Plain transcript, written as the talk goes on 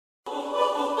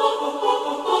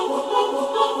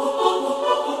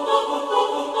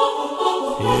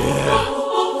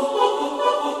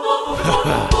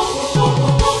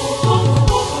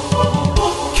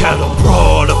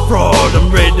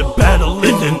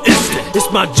It's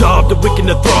my job to weaken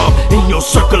the throb in your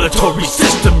circulatory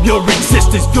system. Your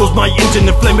existence fuels my engine,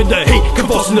 inflaming the hate,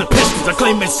 convulsing the pistons. I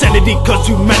claim insanity cause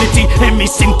humanity and me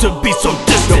seem to be so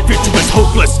distant. The future is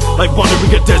hopeless, like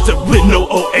wandering a desert with no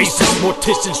oasis.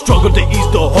 Morticians struggle to ease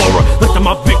the horror, letting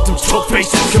my victims choke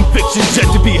faces. Convictions yet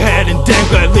to be had, and damn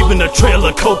glad leaving a trail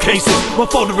of cold cases. My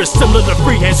folder is similar to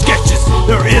freehand sketches,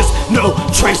 there is no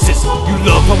traces. You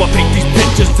love how I paint these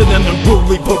pictures in an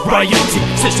unruly variety.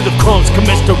 Sensitive clones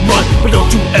commence to run, but don't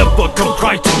you ever come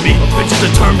cry to me. A bitch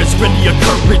determines surrender your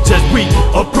courage as we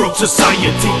approach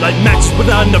society. Like matches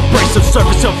without an abrasive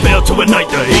surface, shall fail to ignite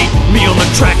the heat. Me on the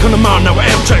track, on the mile, now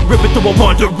Amtrak, ripping through a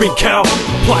wandering cow.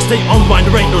 Plus they unwind,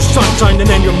 there ain't no sunshine, and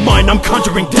in your mind I'm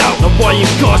conjuring doubt. Now why in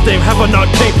God's name have I not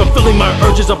came, fulfilling my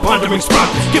urges of pondering sprout?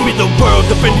 Give me the world,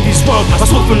 defending these worlds, I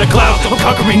swoop from the clouds, I'm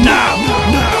conquering now.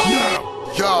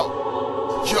 Yo.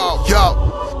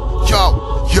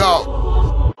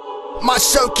 My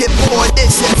circuit board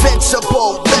is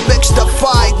invincible. Lyrics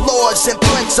defy laws and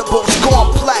principles.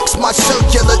 Complex, my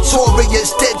circulatory is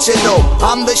digital.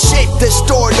 I'm the shape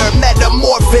distorter,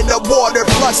 metamorph in the water.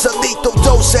 Plus a lethal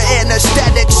dose of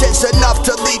anesthetics is enough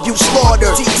to leave you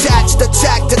slaughtered. Detach the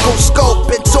tactical scope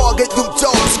and target you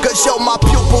dopes. Cause yo, my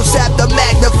pupils have the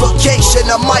magnification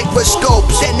of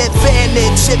microscopes. An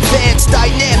advantage, advanced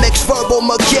dynamics, verbal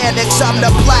mechanics. I'm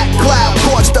the black cloud,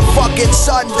 cause the fucking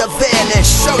sun to vanish.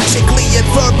 Surgically and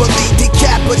verbally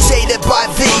decapitated by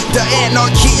the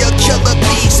anarchy of killer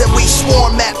bees, and we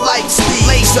swarm at light speed.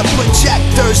 Laser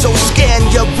projectors will scan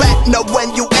your retina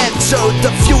when you enter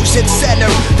the fusion center,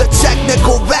 the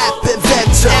technical rap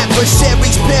inventor.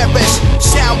 Adversaries perish,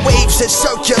 sound waves is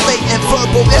circulating,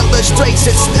 verbal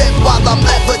illustrations split while I'm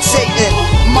levitating.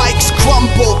 Mics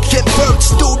crumble, convert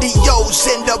studios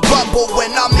into rubble.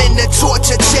 When I'm in the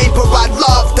torture chamber, I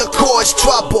love to cause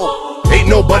trouble. Ain't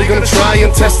nobody gonna try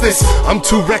and test this. I'm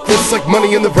too reckless, like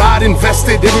money in the ride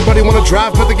invested. Everybody wanna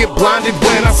drive, but they get blinded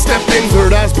when I step in.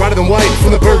 Third eye's brighter than white,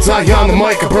 from the bird's eye on the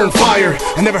mic, I burn fire.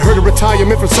 I never heard of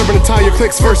retirement for serving entire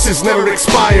clicks, verses never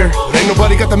expire. But ain't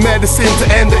nobody got the medicine to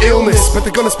end the illness, but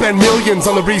they're gonna spend millions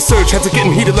on the research. Heads are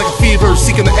getting heated like a fever,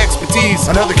 seeking the expertise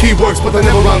on how the key works, but they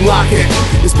never unlock it.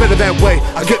 It's better that way,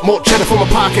 I get more cheddar from my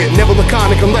pocket. Never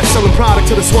laconic unless selling product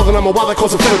to the swelling on my wallet,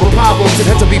 causing federal problems. It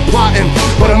had to be plotting,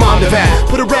 but I'm on to that.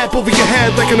 Put a rap over your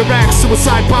head like an Iraq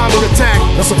suicide bomber attack.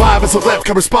 The survivors of left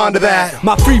can respond to that.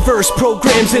 My free verse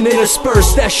programs and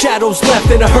interspersed, that shadows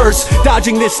left in a hearse.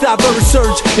 Dodging this diverse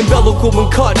surge, umbilical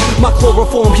and cut. My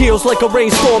chloroform heals like a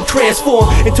rainstorm, transform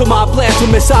into my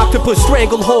blasphemous octopus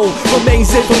stranglehold.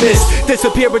 Remains infamous,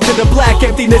 disappear into the black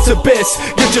emptiness abyss.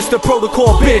 You're just a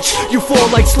protocol bitch. You fall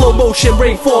like slow motion,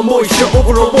 rainfall moisture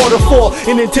over a waterfall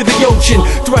and into the ocean.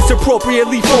 Dress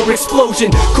appropriately for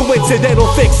explosion. Coincidental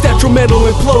fix, detrimental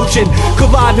implosion.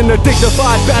 Collide in a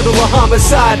dignified battle of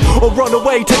homicide, or run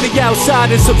away to the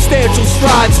outside in substantial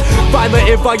strides. Violent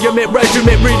environment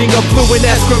regiment, reading a fluent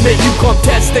excrement. You come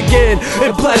test again,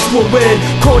 and blessed will win.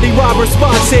 Corny rhyme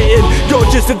response hitting. You're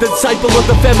just a disciple of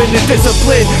the feminine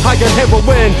discipline. I got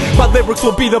heroin, my lyrics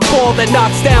will be the ball that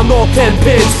knocks down all 10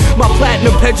 pins. My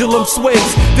platinum pendulum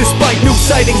swings, despite new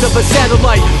sightings of a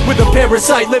satellite with a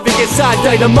parasite living inside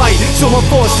dynamite. So I'm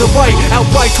forced to write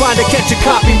outright, trying to catch a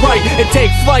copyright and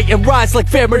take flight and rise like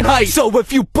Fahrenheit. So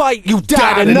if you bite, you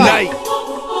die tonight.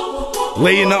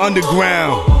 Lay in the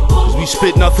underground, cause we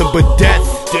spit nothing but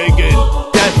death. Diggin',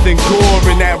 death and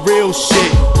gore and that real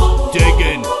shit.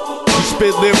 Diggin', we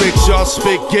spit lyrics, y'all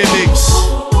spit gimmicks.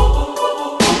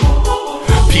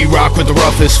 P-Rock with the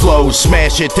roughest flows,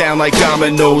 smash it down like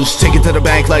dominoes, take it to the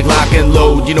bank like lock and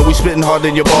load. You know we spitting hard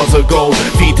and your balls are gold.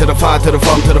 Feet to the fire, to the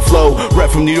funk, to the flow. Rep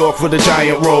from New York with a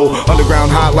giant roll.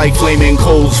 Underground hot like flaming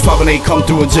coals. 5 and 8 come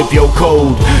through and zip your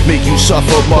code. Make you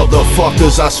suffer,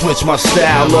 motherfuckers. I switch my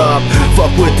style up.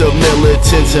 Fuck with the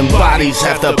militants and bodies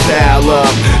have to pile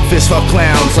up. Fist for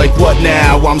clowns like what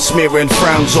now? I'm smearing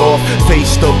frowns off.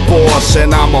 Face the boss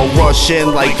and I'ma rush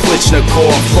in like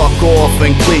Klitschnikov. Fuck off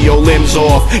and clear your limbs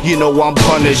off. You know I'm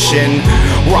punishing.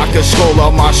 Rock a skull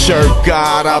on my shirt,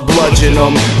 God, I bludgeon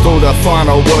them. Throw the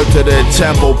final word to the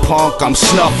temple, punk, I'm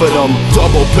snuffing them.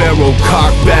 Double barrel,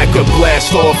 cock back, a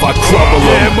blast off, I crumble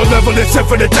them. Yeah, malevolent, sent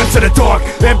for the depths of the dark.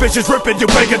 Ambitions ripping your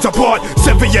pagans apart.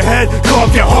 Sever your head,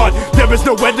 carve your heart. There is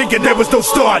no ending and there was no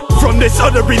start. From this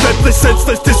utter relentless,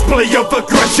 senseless display of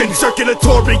aggression.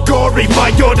 Circulatory, gory,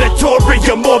 my auditory,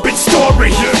 a morbid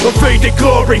story. A faded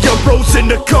glory, a rose in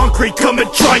the concrete. Come and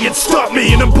try and stop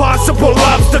me and impossible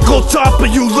obstacle.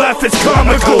 Topping you laugh, it's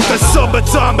comical. The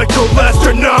subatomical,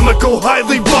 astronomical,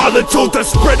 highly volatile. The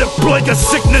spread of plague of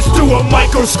sickness through a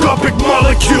microscopic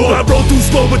molecule. I roll too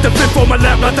slow with the fifth on my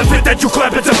lap, not the fit that you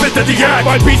clap, it's a fit of the act.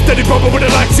 My beat steady bumping with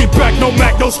a lax, seat back, no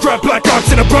Mac, no strap, black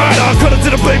ox in a bag. I'll cut it to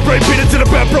the blade, brain, beat it to the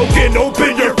back, broken,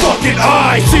 open your fucking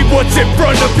eye. See what's in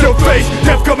front of your face,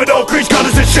 death coming all crease,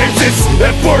 colors and shapes. It's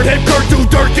F-word, head curd through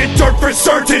dirt, get dirt for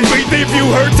certain. We leave you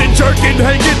hurting, jerking,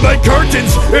 hanging like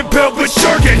curtains, impaled with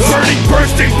shurkins, burning,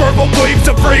 bursting, verbal waves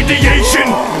of radiation,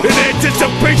 in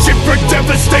anticipation for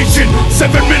devastation.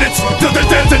 7 minutes to the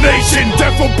detonation,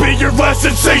 death will be your last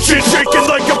sensation. Shaking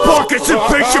like a Parkinson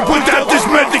patient without this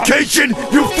medication,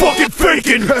 you fucking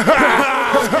faking.